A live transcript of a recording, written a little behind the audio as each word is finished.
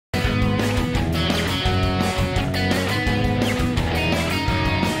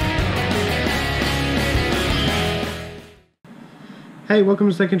Hey, welcome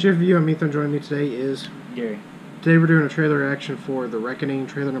to Second Shift View. I'm Ethan. Joining me today is Gary. Today we're doing a trailer reaction for The Reckoning,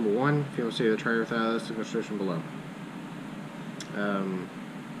 trailer number 1. If you want to see the trailer without us, in the description below. I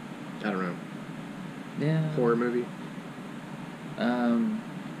don't know. Yeah. Horror movie?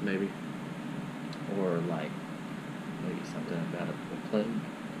 Maybe. Or like maybe something about a plague.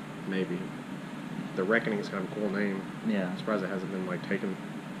 Maybe. The Reckoning is kind of a cool name. Yeah. I'm surprised it hasn't been like taken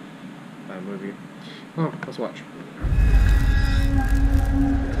by a movie. Oh, let's watch.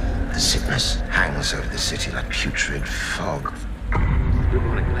 The sickness hangs over the city like putrid fog.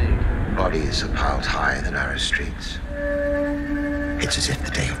 Bubonic plague. Bodies are piled high in the narrow streets. It's as if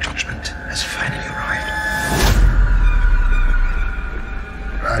the day of judgment has finally arrived.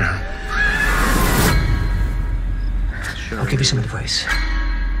 I'll give you some advice.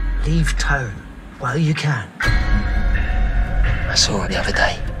 Leave town while you can. I saw her the other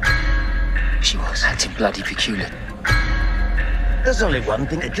day. She was acting bloody peculiar. There's only one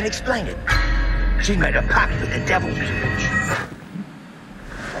thing that can explain it. She made a pact with the devil.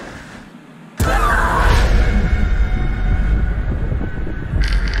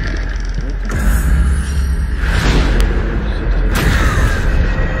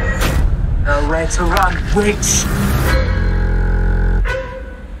 Nowhere to run, witch!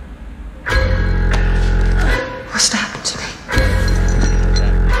 What's happened to me?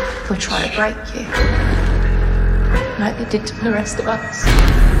 They'll try to break you, like they did to the rest of us.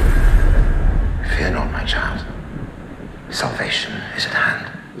 Fear not, my child. Salvation is at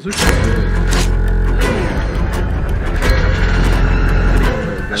hand. This looks pretty good.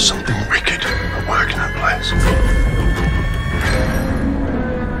 There's something wicked at work in that place.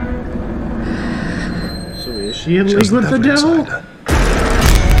 So is she in league with the devil?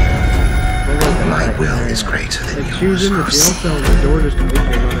 My will is greater than Like she was in the yours. jail cell and the door just opened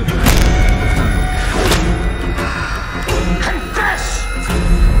on its own.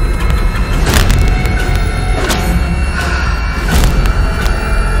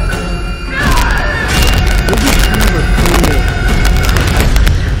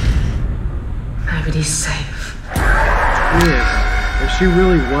 Nobody's safe. Yeah. If she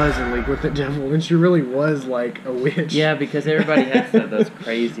really was in league with the devil, and she really was like a witch. Yeah, because everybody has those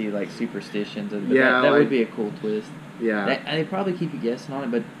crazy like superstitions. But Yeah, that like- would be a cool twist. Yeah. And they probably keep you guessing on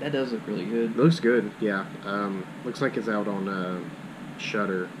it, but that does look really good. Looks good, yeah. Looks like it's out on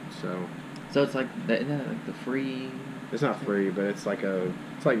Shudder, so So it's like that, isn't that like the free. it's not free, but it's like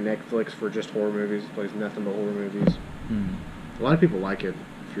Netflix for just horror movies. It plays nothing but horror movies. A lot of people like it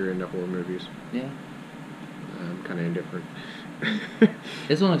if you're into horror movies. Yeah. I'm kind of indifferent.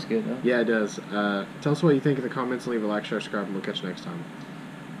 This one looks good though. Yeah, it does. Tell us what you think in the comments. Leave a like, share, subscribe, and we'll catch you next time.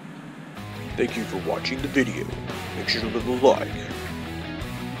 Thank you for watching the video. Make sure to leave a like,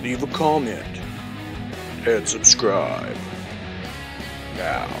 leave a comment, and subscribe.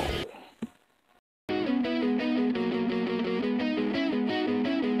 Now.